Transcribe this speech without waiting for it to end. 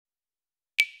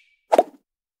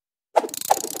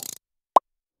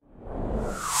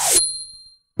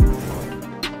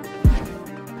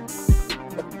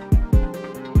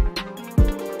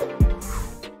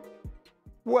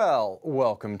Well,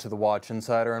 welcome to the Watch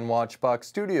Insider and WatchBox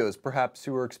studios. Perhaps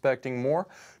you were expecting more?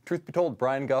 Truth be told,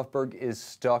 Brian Guffberg is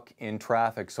stuck in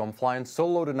traffic, so I'm flying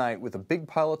solo tonight with a big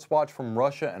pilot's watch from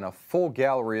Russia and a full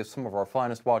gallery of some of our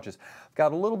finest watches. I've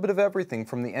got a little bit of everything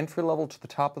from the entry level to the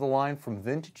top of the line, from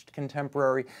vintage to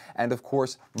contemporary, and of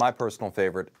course, my personal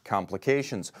favorite,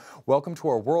 complications. Welcome to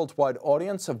our worldwide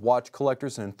audience of watch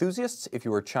collectors and enthusiasts. If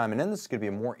you are chiming in, this is going to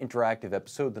be a more interactive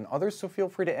episode than others, so feel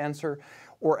free to answer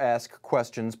or ask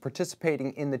questions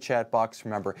participating in the chat box.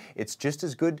 Remember, it's just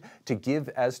as good to give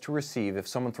as to receive. If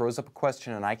someone throws up a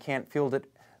question and I can't field it,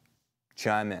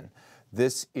 chime in.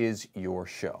 This is your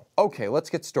show. Okay,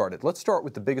 let's get started. Let's start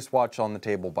with the biggest watch on the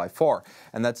table by far,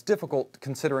 and that's difficult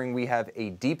considering we have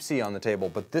a Deepsea on the table,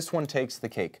 but this one takes the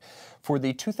cake. For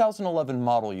the 2011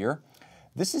 model year,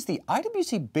 this is the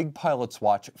IWC Big Pilot's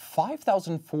Watch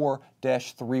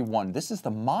 5004-31. This is the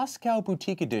Moscow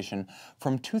Boutique Edition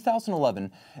from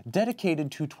 2011, dedicated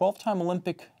to 12-time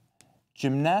Olympic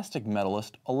gymnastic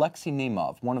medalist Alexei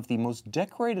Nemov, one of the most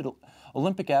decorated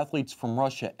Olympic athletes from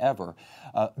Russia ever.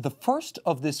 The first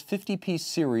of this 50-piece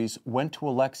series went to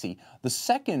Alexei. The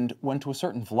second went to a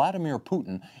certain Vladimir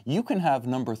Putin. You can have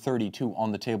number 32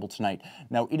 on the table tonight.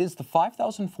 Now, it is the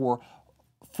 5004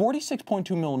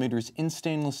 46.2 millimeters in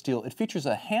stainless steel. It features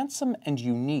a handsome and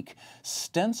unique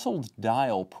stenciled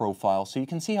dial profile, so you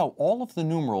can see how all of the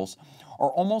numerals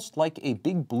are almost like a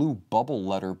big blue bubble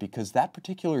letter, because that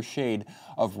particular shade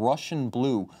of Russian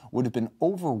blue would have been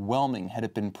overwhelming had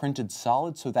it been printed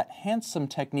solid. So that handsome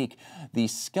technique, the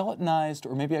skeletonized,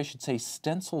 or maybe I should say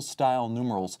stencil style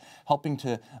numerals, helping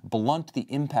to blunt the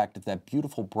impact of that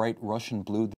beautiful bright Russian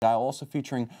blue. The dial also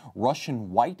featuring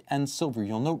Russian white and silver.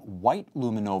 You'll note white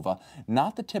luminova,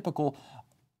 not the typical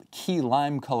key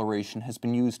lime coloration, has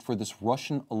been used for this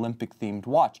Russian Olympic themed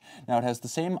watch. Now, it has the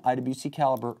same IWC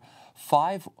caliber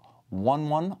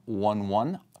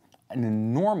 51111, an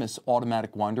enormous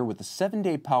automatic winder with a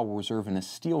 7-day power reserve and a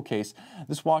steel case.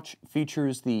 This watch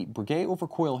features the Breguet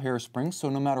overcoil hairspring, so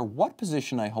no matter what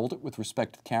position I hold it with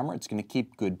respect to the camera, it's going to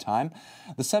keep good time.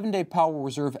 The 7-day power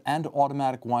reserve and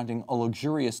automatic winding, a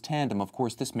luxurious tandem. Of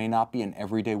course, this may not be an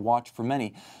everyday watch for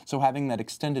many, so having that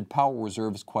extended power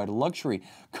reserve is quite a luxury.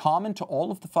 Common to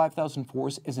all of the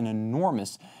 5004s is an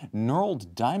enormous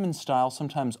knurled diamond style,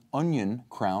 sometimes onion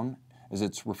crown, as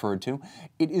it's referred to.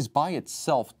 It is by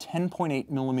itself 10.8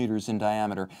 millimeters in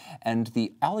diameter, and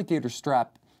the alligator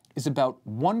strap is about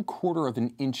 1/4 of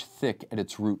an inch thick at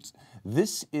its roots.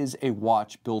 This is a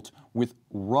watch built with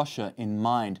Russia in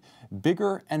mind.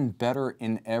 Bigger and better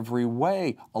in every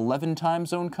way. 11 time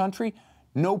zone country?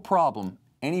 No problem.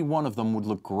 Any one of them would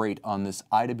look great on this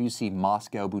IWC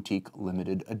Moscow Boutique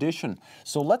Limited Edition.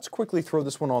 So let's quickly throw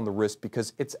this one on the wrist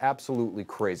because it's absolutely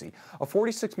crazy. A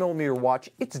 46 millimeter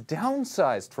watch, it's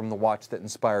downsized from the watch that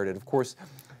inspired it. Of course,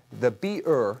 the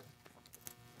BR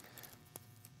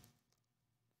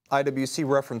IWC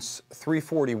reference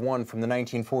 341 from the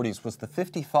 1940s was the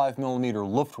 55 millimeter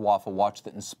Luftwaffe watch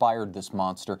that inspired this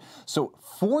monster. So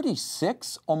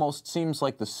 46 almost seems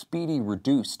like the Speedy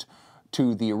reduced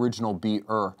to the original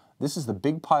BR. This is the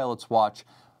Big Pilot's Watch,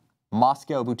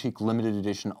 Moscow Boutique Limited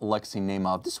Edition, Alexei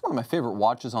Nemov. This is one of my favorite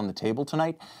watches on the table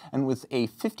tonight, and with a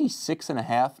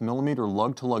 56.5 millimeter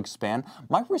lug-to-lug span,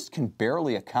 my wrist can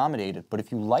barely accommodate it, but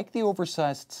if you like the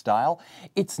oversized style,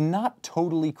 it's not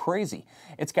totally crazy.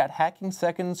 It's got hacking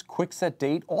seconds, quick set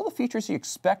date, all the features you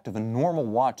expect of a normal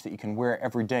watch that you can wear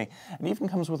every day, and even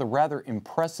comes with a rather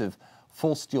impressive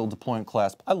full steel deployant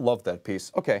clasp. I love that piece.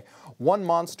 Okay, one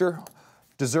monster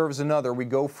deserves another. We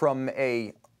go from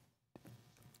a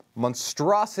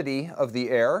monstrosity of the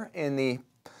air in the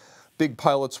Big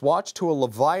Pilot's Watch to a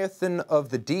Leviathan of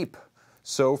the deep.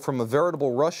 So from a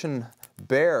veritable Russian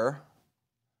bear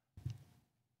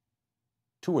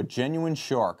to a genuine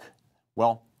shark.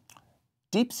 Well,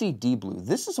 Deepsea D-Blue.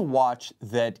 This is a watch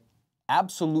that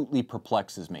absolutely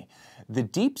perplexes me. The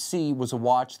Deepsea was a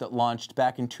watch that launched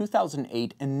back in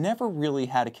 2008 and never really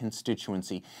had a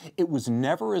constituency. It was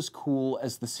never as cool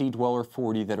as the Sea-Dweller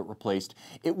 40 that it replaced.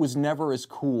 It was never as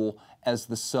cool as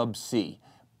the Sub-C.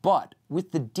 But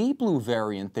with the D-Blue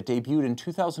variant that debuted in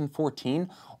 2014,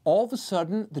 all of a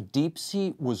sudden the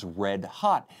Deepsea was red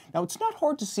hot. Now, it's not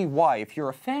hard to see why. If you're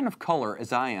a fan of color,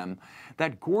 as I am,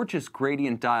 that gorgeous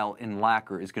gradient dial in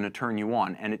lacquer is going to turn you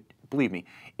on, and believe me,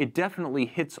 it definitely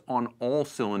hits on all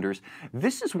cylinders.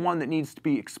 This is one that needs to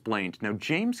be explained. Now,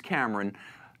 James Cameron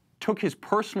took his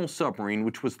personal submarine,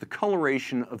 which was the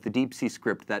coloration of the Deepsea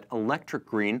script, that electric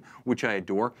green, which I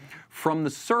adore, from the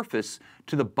surface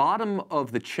to the bottom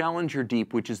of the Challenger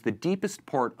Deep, which is the deepest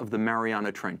part of the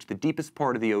Mariana Trench, the deepest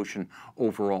part of the ocean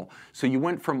overall. So you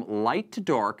went from light to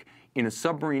dark in a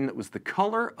submarine that was the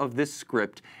color of this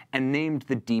script and named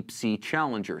the Deep Sea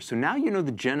Challenger. So now you know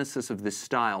the genesis of this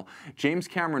style. James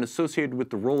Cameron associated with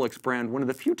the Rolex brand one of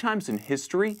the few times in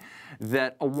history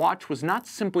that a watch was not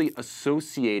simply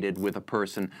associated with a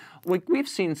person. Like we've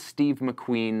seen Steve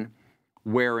McQueen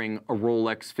wearing a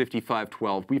Rolex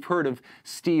 5512. We've heard of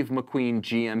Steve McQueen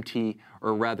GMT,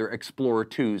 or rather Explorer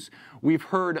 2s. We've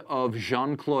heard of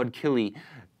Jean-Claude Killy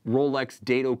Rolex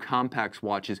Dado Compax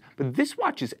watches, but this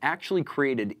watch is actually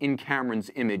created in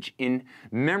Cameron's image in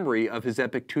memory of his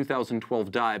epic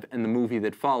 2012 dive and the movie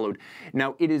that followed.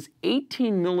 Now, it is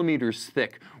 18 millimeters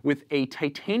thick with a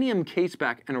titanium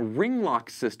caseback and a ring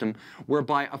lock system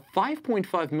whereby a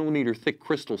 5.5 millimeter thick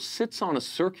crystal sits on a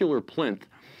circular plinth,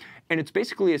 and it's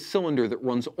basically a cylinder that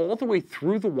runs all the way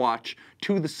through the watch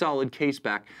to the solid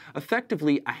caseback,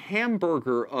 effectively a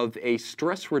hamburger of a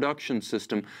stress reduction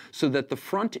system so that the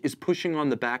front is pushing on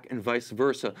the back and vice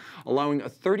versa, allowing a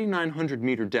 3,900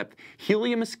 meter depth.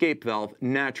 Helium escape valve,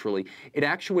 naturally. It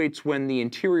actuates when the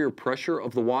interior pressure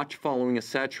of the watch following a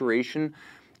saturation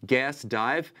gas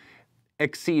dive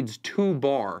exceeds 2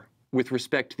 bar with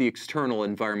respect to the external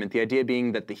environment. The idea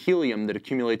being that the helium that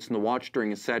accumulates in the watch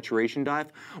during a saturation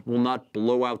dive will not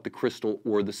blow out the crystal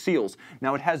or the seals.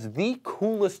 Now, it has the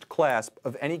coolest clasp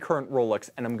of any current Rolex,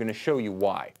 and I'm going to show you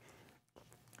why.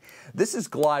 This is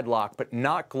glide lock, but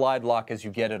not glide lock as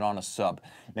you get it on a sub.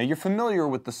 Now, you're familiar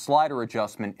with the slider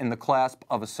adjustment in the clasp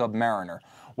of a Submariner.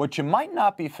 What you might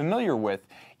not be familiar with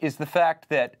is the fact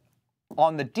that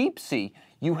on the Deep Sea,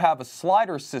 you have a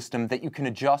slider system that you can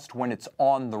adjust when it's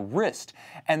on the wrist.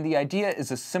 And the idea is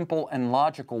a simple and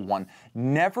logical one.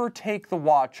 Never take the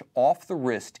watch off the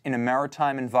wrist in a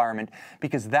maritime environment,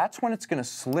 because that's when it's going to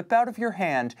slip out of your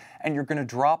hand and you're going to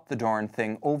drop the darn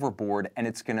thing overboard and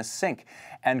it's going to sink.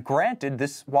 And granted,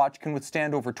 this watch can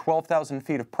withstand over 12,000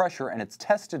 feet of pressure, and it's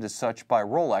tested as such by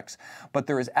Rolex, but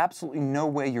there is absolutely no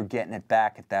way you're getting it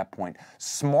back at that point.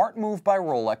 Smart move by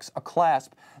Rolex, a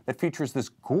clasp that features this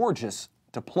gorgeous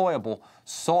deployable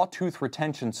sawtooth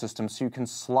retention system, so you can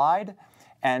slide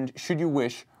and, should you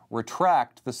wish,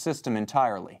 retract the system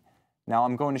entirely. Now,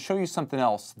 I'm going to show you something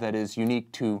else that is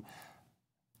unique to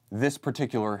this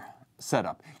particular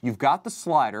setup. You've got the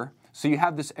slider, so you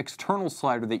have this external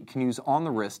slider that you can use on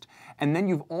the wrist, and then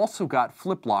you've also got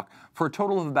flip lock for a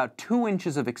total of about 2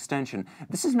 inches of extension.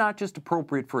 This is not just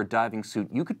appropriate for a diving suit.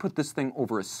 You could put this thing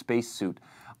over a spacesuit.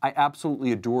 I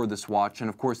absolutely adore this watch, and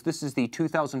of course this is the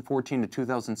 2014 to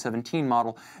 2017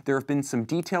 model. There have been some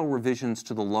detail revisions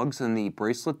to the lugs and the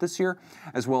bracelet this year,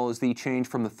 as well as the change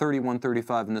from the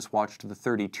 3135 in this watch to the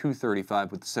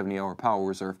 3235 with the 70-hour power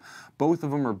reserve. Both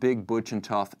of them are big, butch, and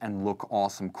tough and look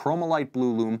awesome. Chromolite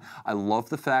blue lume. I love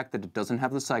the fact that it doesn't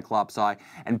have the Cyclops eye,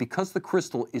 and because the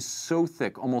crystal is so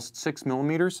thick, almost 6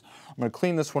 millimeters, I'm going to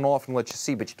clean this one off and let you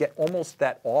see, but you get almost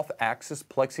that off-axis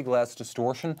plexiglass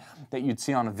distortion that you'd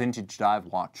see on a vintage dive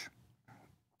watch.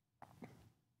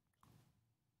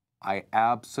 I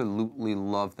absolutely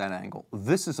love that angle.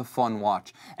 This is a fun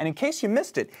watch. And in case you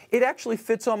missed it, it actually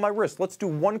fits on my wrist. Let's do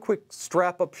one quick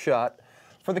strap-up shot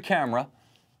for the camera.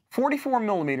 44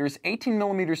 millimeters, 18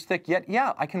 millimeters thick, yet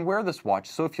yeah, I can wear this watch.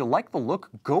 So if you like the look,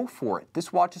 go for it.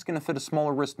 This watch is going to fit a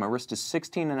smaller wrist. My wrist is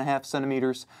 16.5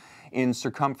 centimeters in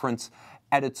circumference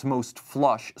at its most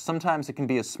flush. Sometimes it can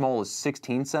be as small as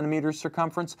 16 centimeters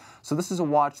circumference. So this is a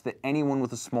watch that anyone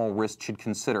with a small wrist should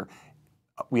consider.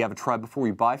 We have a try before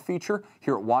you buy feature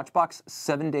here at WatchBox.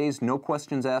 7 days, no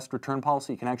questions asked return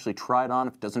policy. You can actually try it on.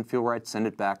 If it doesn't feel right, send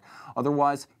it back.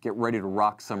 Otherwise, get ready to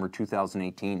rock summer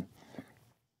 2018.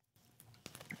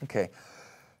 Okay.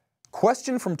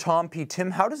 Question from Tom P.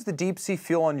 Tim, how does the Deep Sea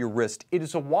feel on your wrist? It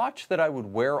is a watch that I would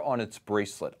wear on its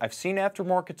bracelet. I've seen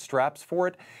aftermarket straps for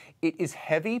it. It is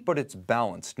heavy, but it's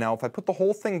balanced. Now, if I put the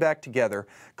whole thing back together,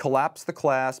 collapse the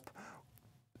clasp,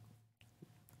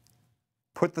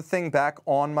 put the thing back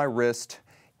on my wrist,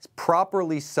 it's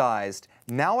properly sized,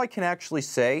 now I can actually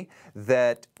say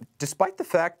that despite the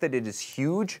fact that it is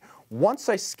huge, once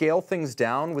I scale things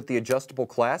down with the adjustable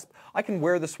clasp, I can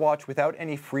wear this watch without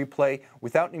any free play,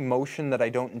 without any motion that I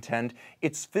don't intend.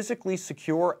 It's physically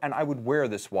secure, and I would wear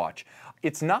this watch.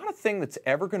 It's not a thing that's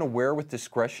ever going to wear with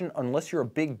discretion unless you're a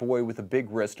big boy with a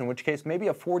big wrist, in which case maybe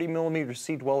a 40mm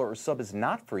Sea-Dweller or sub is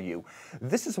not for you.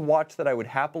 This is a watch that I would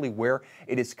happily wear.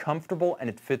 It is comfortable and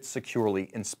it fits securely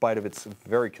in spite of its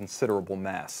very considerable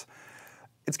mass.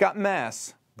 It's got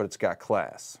mass, but it's got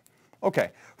class.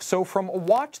 Okay, so from a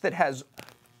watch that has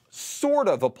sort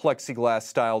of a plexiglass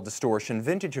style distortion,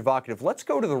 vintage evocative, let's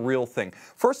go to the real thing.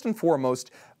 First and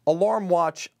foremost, alarm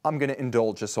watch, I'm going to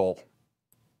indulge us all.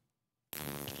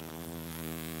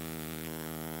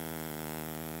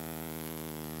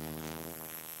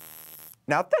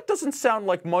 Now, if that doesn't sound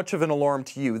like much of an alarm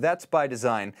to you, that's by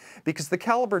design, because the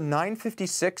caliber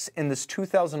 956 in this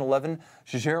 2011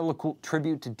 Jaeger LeCoultre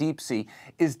Tribute to Deepsea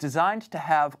is designed to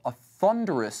have a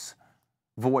thunderous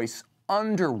voice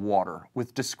underwater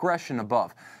with discretion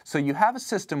above. So you have a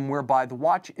system whereby the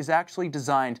watch is actually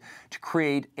designed to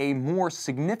create a more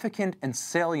significant and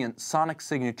salient sonic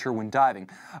signature when diving.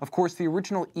 Of course, the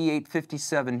original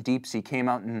E857 Deepsea came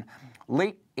out in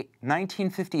late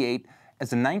 1958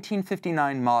 as a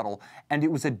 1959 model, and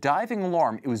it was a diving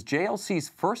alarm. It was JLC's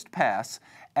first pass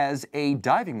as a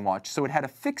diving watch, so it had a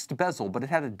fixed bezel, but it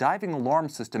had a diving alarm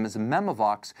system as a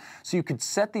MIG, so you could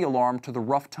set the alarm to the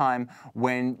rough time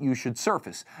when you should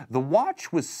surface. The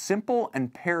watch was simple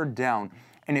and pared down,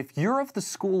 and if you're of the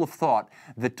school of thought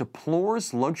that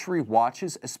deplores luxury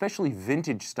watches, especially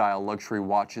vintage-style luxury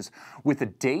watches, with a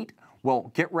date,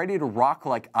 well, get ready to rock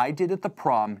like I did at the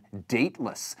prom,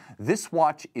 dateless. This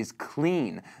watch is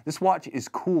clean, this watch is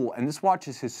cool, and this watch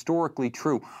is historically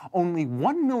true. Only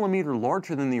 1 millimeter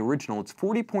larger than the original. It's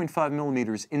 40.5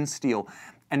 millimeters in steel,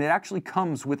 and it actually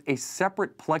comes with a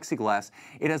separate plexiglass.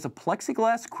 It has a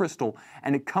plexiglass crystal,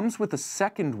 and it comes with a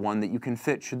second one that you can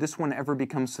fit should this one ever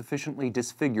become sufficiently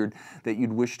disfigured that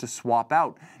you'd wish to swap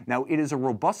out. Now, it is a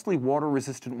robustly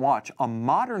water-resistant watch, a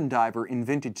modern diver in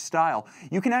vintage style.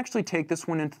 You can actually take this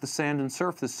one into the sand and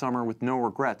surf this summer with no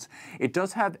regrets. It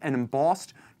does have an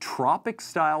embossed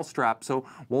tropic-style strap, so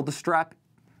while the strap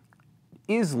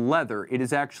is leather, it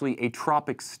is actually a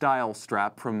tropic-style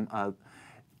strap from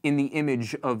in the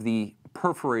image of the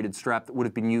perforated strap that would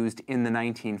have been used in the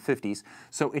 1950s.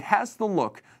 So it has the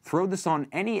look. Throw this on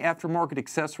any aftermarket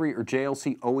accessory or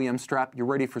JLC OEM strap, you're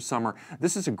ready for summer.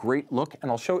 This is a great look, and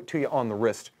I'll show it to you on the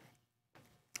wrist.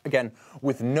 Again,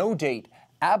 with no date,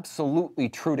 absolutely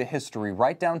true to history,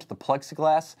 right down to the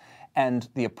plexiglass and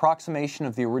the approximation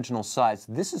of the original size.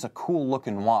 This is a cool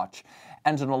looking watch.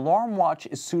 And an alarm watch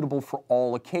is suitable for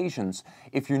all occasions.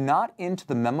 If you're not into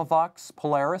the MIG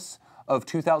Polaris of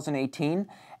 2018,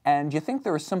 and you think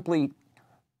there are simply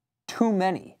too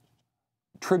many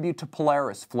Tribute to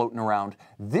Polaris floating around,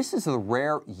 this is a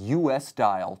rare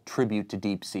US-style Tribute to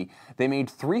Deepsea. They made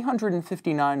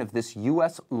 359 of this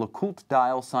US LeCoultre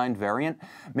dial signed variant,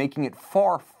 making it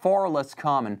far, far less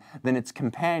common than its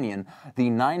companion, the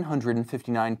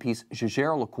 959-piece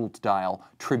Jaeger LeCoultre dial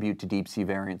Tribute to Deepsea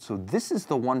variant. So this is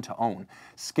the one to own.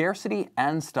 Scarcity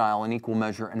and style in equal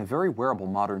measure, and a very wearable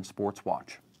modern sports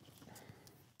watch.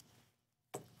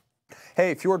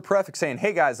 Hey, Fjord Prefix saying,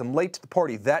 hey guys, I'm late to the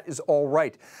party. That is all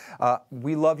right.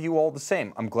 We love you all the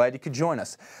same. I'm glad you could join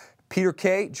us. Peter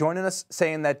K. joining us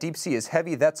saying that Deepsea is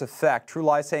heavy. That's a fact. True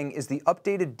Lie saying, is the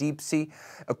updated Deepsea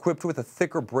equipped with a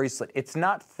thicker bracelet? It's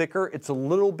not thicker. It's a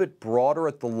little bit broader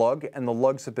at the lug, and the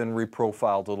lugs have been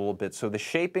reprofiled a little bit. So the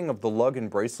shaping of the lug and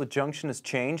bracelet junction has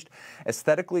changed.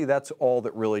 Aesthetically, that's all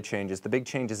that really changes. The big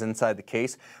change is inside the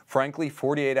case. Frankly,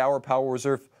 48-hour power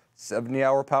reserve,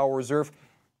 70-hour power reserve,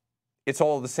 it's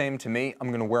all the same to me. I'm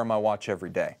going to wear my watch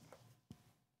every day.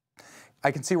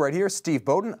 I can see right here, Steve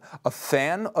Bowden, a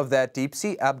fan of that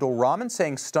Deepsea. Abdul Rahman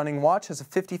saying stunning watch, has a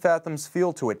 50 fathoms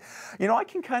feel to it. You know, I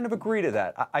can kind of agree to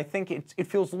that. I think it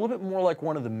feels a little bit more like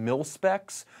one of the mil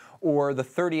specs or the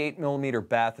 38mm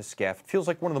bathyscaphe. It feels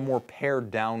like one of the more pared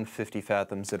down 50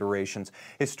 fathoms iterations.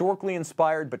 Historically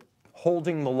inspired, but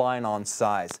holding the line on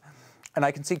size. And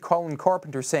I can see Colin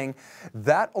Carpenter saying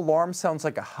that alarm sounds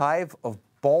like a hive of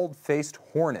bald-faced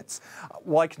hornets.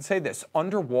 Well, I can say this,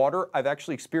 underwater, I've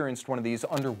actually experienced one of these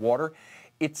underwater.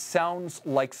 It sounds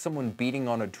like someone beating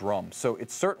on a drum. So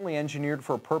it's certainly engineered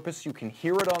for a purpose. You can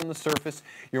hear it on the surface.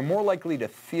 You're more likely to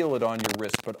feel it on your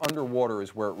wrist, but underwater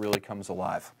is where it really comes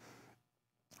alive.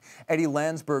 Eddie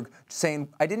Landsberg saying,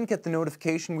 I didn't get the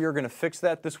notification. We are going to fix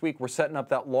that this week. We're setting up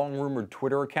that long-rumored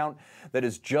Twitter account that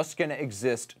is just going to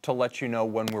exist to let you know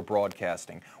when we're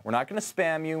broadcasting. We're not going to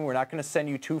spam you. We're not going to send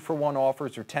you 2-for-1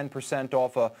 offers or 10%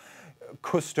 off a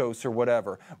Custos or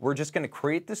whatever. We're just going to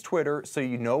create this Twitter so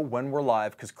you know when we're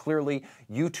live, because clearly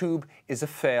YouTube is a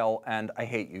fail, and I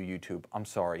hate you, YouTube. I'm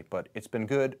sorry, but it's been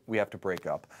good. We have to break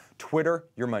up. Twitter,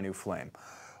 you're my new flame.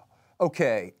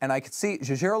 Okay, and I can see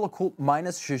Jaeger LeCoultre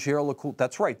minus Jaeger LeCoultre.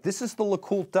 That's right, this is the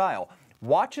LeCoultre dial.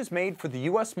 Watches made for the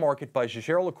US market by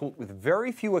Jaeger LeCoultre with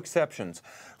very few exceptions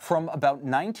from about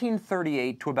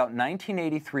 1938 to about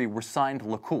 1983 were signed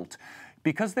LeCoultre.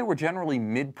 Because they were generally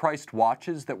mid-priced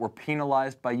watches that were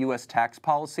penalized by US tax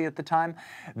policy at the time,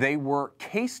 they were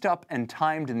cased up and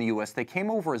timed in the US. They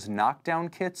came over as knockdown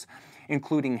kits,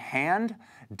 including hand,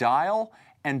 dial,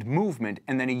 and movement,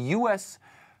 and then a US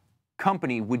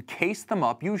company would case them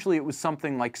up. Usually it was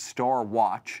something like Star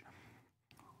Watch,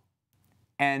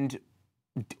 and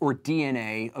or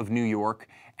DNA of New York.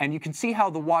 And you can see how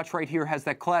the watch right here has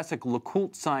that classic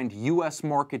LeCoultre signed US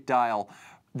market dial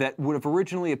that would have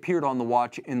originally appeared on the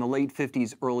watch in the late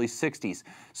 50s, early 60s.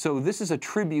 So this is a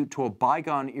tribute to a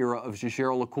bygone era of Jaeger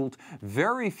LeCoultre.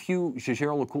 Very few Jaeger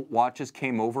LeCoultre watches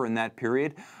came over in that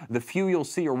period. The few you'll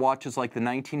see are watches like the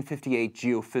 1958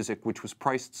 Geophysic, which was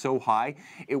priced so high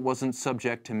it wasn't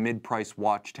subject to mid-price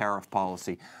watch tariff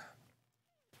policy.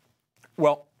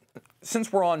 Well,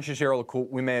 since we're on Jaeger LeCoultre,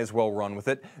 we may as well run with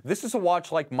it. This is a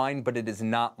watch like mine, but it is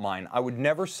not mine. I would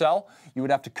never sell. You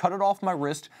would have to cut it off my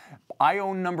wrist. I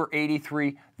own number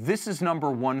 83. This is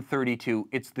number 132.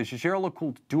 It's the Jaeger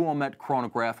LeCoultre Duometre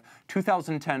Chronograph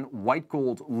 2010 white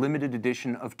gold limited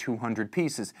edition of 200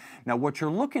 pieces. Now what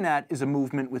you're looking at is a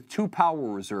movement with two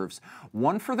power reserves,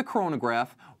 one for the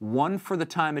chronograph, one for the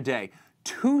time of day.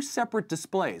 Two separate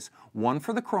displays, one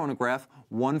for the chronograph,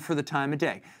 one for the time of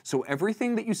day. So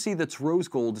everything that you see that's rose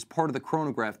gold is part of the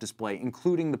chronograph display,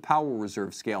 including the power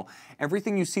reserve scale.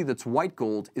 Everything you see that's white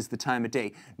gold is the time of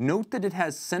day. Note that it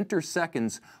has center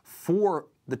seconds for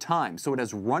the time. So it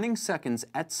has running seconds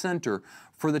at center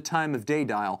for the time of day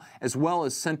dial, as well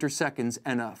as center seconds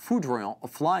and a foudroyant, a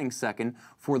flying second,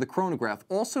 for the chronograph.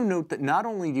 Also note that not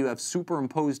only do you have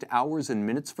superimposed hours and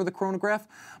minutes for the chronograph,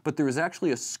 but there is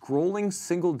actually a scrolling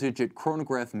single-digit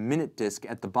chronograph minute disc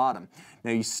at the bottom.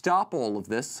 Now you stop all of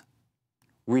this,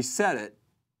 reset it,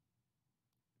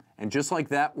 and just like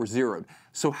that, we're zeroed.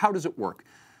 So how does it work?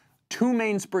 Two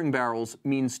mainspring barrels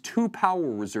means two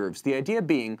power reserves. The idea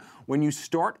being, when you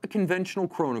start a conventional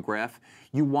chronograph,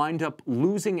 you wind up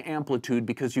losing amplitude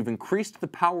because you've increased the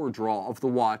power draw of the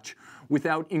watch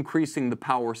without increasing the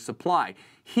power supply.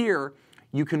 Here,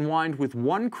 you can wind with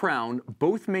one crown,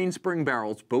 both mainspring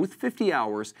barrels, both 50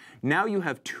 hours. Now you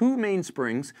have two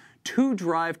mainsprings, two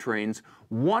drivetrains,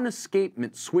 one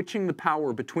escapement switching the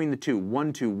power between the two,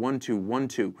 1, 2, 1, 2, 1,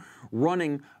 2,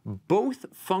 running both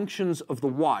functions of the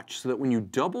watch so that when you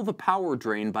double the power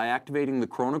drain by activating the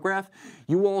chronograph,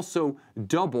 you also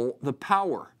double the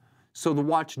power. So the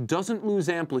watch doesn't lose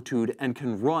amplitude and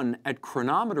can run at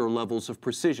chronometer levels of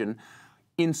precision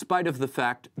in spite of the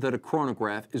fact that a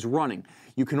chronograph is running.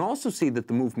 You can also see that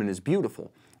the movement is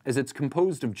beautiful, as it's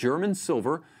composed of German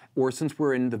silver, or since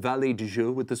we're in the Vallée du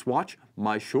Jeu with this watch,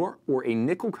 Maillechort, or a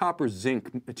nickel copper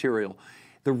zinc material.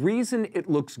 The reason it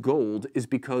looks gold is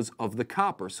because of the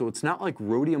copper, so it's not like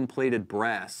rhodium plated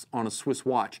brass on a Swiss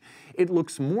watch. It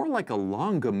looks more like a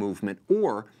longa movement,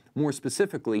 or more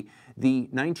specifically, the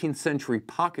 19th century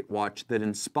pocket watch that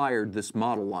inspired this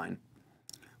model line.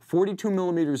 42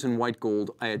 millimeters in white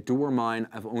gold. I adore mine.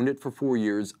 I've owned it for 4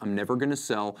 years. I'm never going to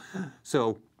sell.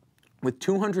 So with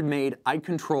 200 made, I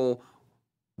control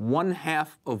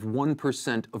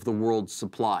 0.5% of the world's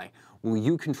supply. Will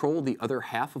you control the other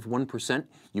 0.5%?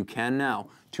 You can now.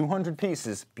 200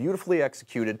 pieces, beautifully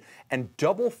executed, and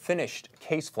double finished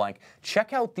case flank.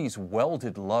 Check out these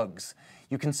welded lugs.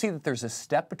 You can see that there's a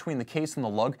step between the case and the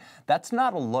lug. That's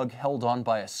not a lug held on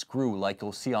by a screw like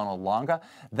you'll see on a longa.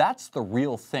 That's the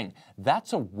real thing.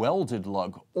 That's a welded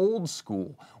lug, old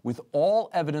school, with all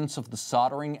evidence of the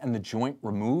soldering and the joint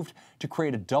removed to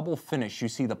create a double finish. You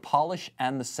see the polish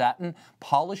and the satin,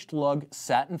 polished lug,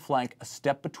 satin flank, a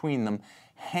step between them,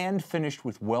 hand finished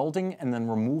with welding and then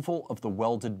removal of the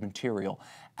welded material.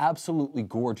 Absolutely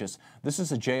gorgeous. This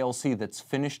is a JLC that's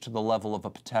finished to the level of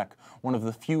a Patek, one of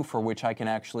the few for which I can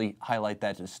actually highlight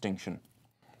that distinction.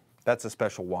 That's a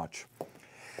special watch.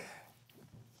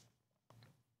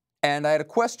 And I had a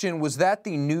question, was that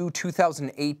the new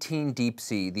 2018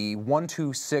 Deepsea, the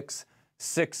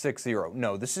 126660?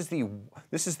 No, this is the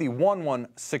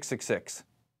 11660.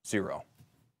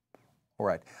 All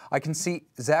right. I can see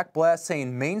Zach Blass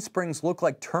saying mainsprings look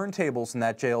like turntables in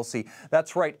that JLC.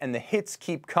 That's right, and the hits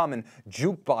keep coming,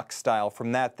 jukebox style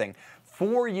from that thing.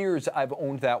 4 years I've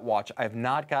owned that watch. I have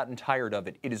not gotten tired of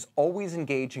it. It is always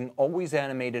engaging, always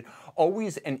animated,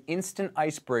 always an instant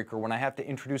icebreaker when I have to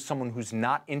introduce someone who's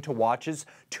not into watches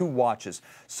to watches.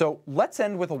 So let's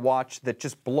end with a watch that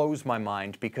just blows my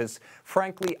mind because,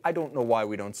 frankly, I don't know why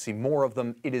we don't see more of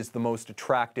them. It is the most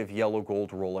attractive yellow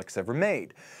gold Rolex ever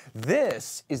made.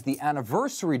 This is the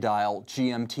anniversary dial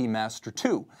GMT-Master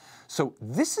II. So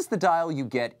this is the dial you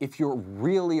get if you're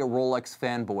really a Rolex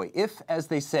fanboy. If, as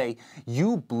they say,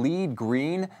 you bleed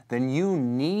green, then you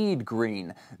need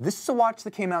green. This is a watch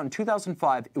that came out in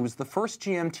 2005. It was the first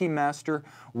GMT Master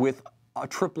with a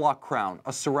triplock crown,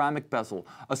 a ceramic bezel,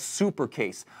 a super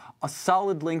case, a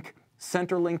solid link,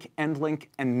 center link, end link,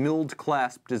 and milled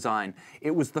clasp design. It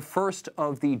was the first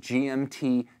of the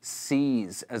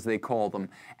GMT-Cs, as they call them,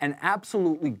 and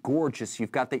absolutely gorgeous.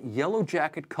 You've got that yellow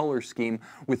jacket color scheme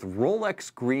with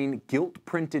Rolex green gilt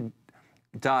printed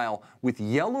dial with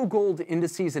yellow gold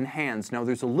indices and hands. Now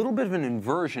there's a little bit of an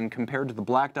inversion compared to the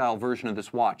black dial version of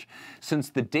this watch, since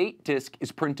the date disc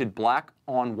is printed black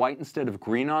on white instead of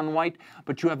green on white,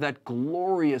 but you have that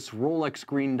glorious Rolex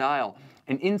green dial,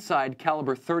 and inside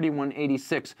caliber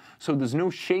 3186, so there's no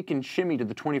shake and shimmy to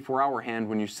the 24-hour hand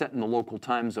when you're set in the local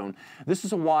time zone. This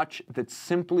is a watch that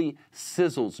simply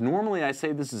sizzles. Normally I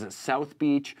say this is a South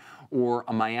Beach or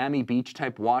a Miami Beach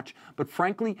type watch, but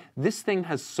frankly, this thing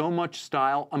has so much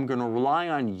style, I'm going to rely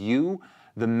on you,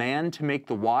 the man, to make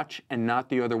the watch and not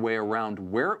the other way around.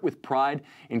 Wear it with pride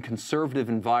in conservative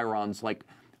environs like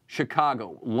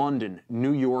Chicago, London,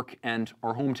 New York, and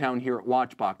our hometown here at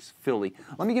WatchBox, Philly.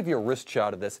 Let me give you a wrist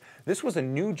shot of this. This was a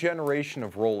new generation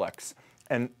of Rolex,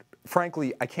 and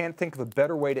frankly, I can't think of a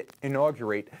better way to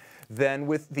inaugurate than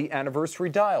with the anniversary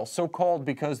dial, so called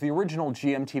because the original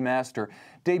GMT Master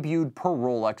debuted per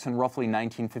Rolex in roughly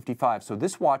 1955. So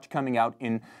this watch coming out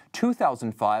in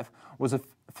 2005 was a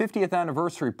 50th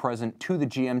anniversary present to the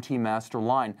GMT Master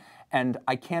line, and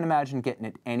I can't imagine getting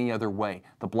it any other way.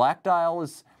 The black dial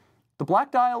is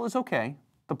okay.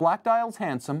 The black dial is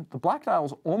handsome. The black dial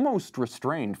is almost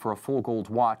restrained for a full gold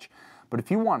watch, but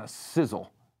if you want a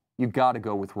sizzle, you got to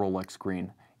go with Rolex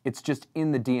green. It's just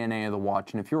in the DNA of the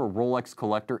watch, and if you're a Rolex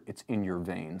collector, it's in your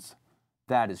veins.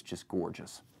 That is just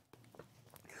gorgeous.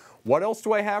 What else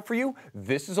do I have for you?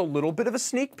 This is a little bit of a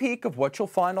sneak peek of what you'll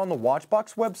find on the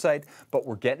WatchBox website, but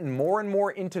we're getting more and more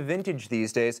into vintage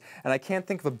these days, and I can't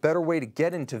think of a better way to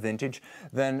get into vintage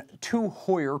than two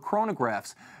Heuer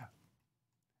chronographs.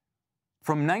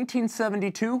 From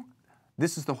 1972,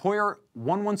 this is the Heuer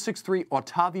 1163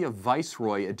 Autavia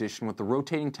Viceroy edition with the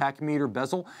rotating tachymeter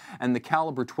bezel and the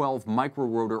caliber 12 micro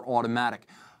rotor automatic.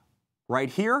 Right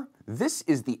here, this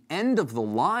is the end of the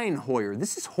line Heuer.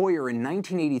 This is Heuer in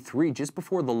 1983, just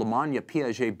before the LeMania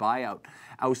Piaget buyout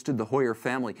ousted the Heuer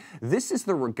family. This is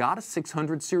the Regatta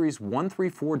 600 Series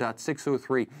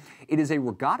 134.603. It is a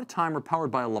Regatta timer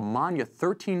powered by a LeMania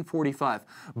 1345.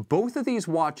 Both of these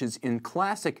watches in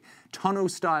classic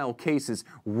tonneau-style cases,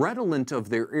 redolent of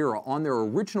their era, on their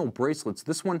original bracelets.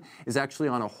 This one is actually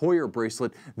on a Heuer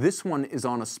bracelet. This one is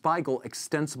on a Spiegel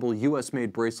extensible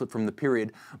US-made bracelet from the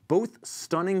period. Both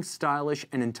stunning, stylish,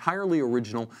 and entirely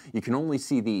original. You can only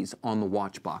see these on the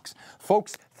WatchBox.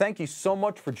 Folks, thank you so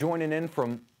much for joining in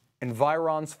from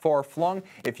environs far-flung.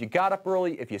 If you got up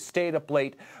early, if you stayed up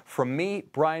late, from me,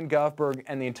 Brian Govberg,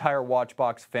 and the entire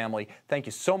WatchBox family, thank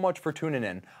you so much for tuning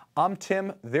in. I'm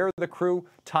Tim, they're the crew.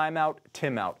 Time out,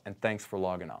 Tim out, and thanks for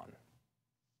logging on.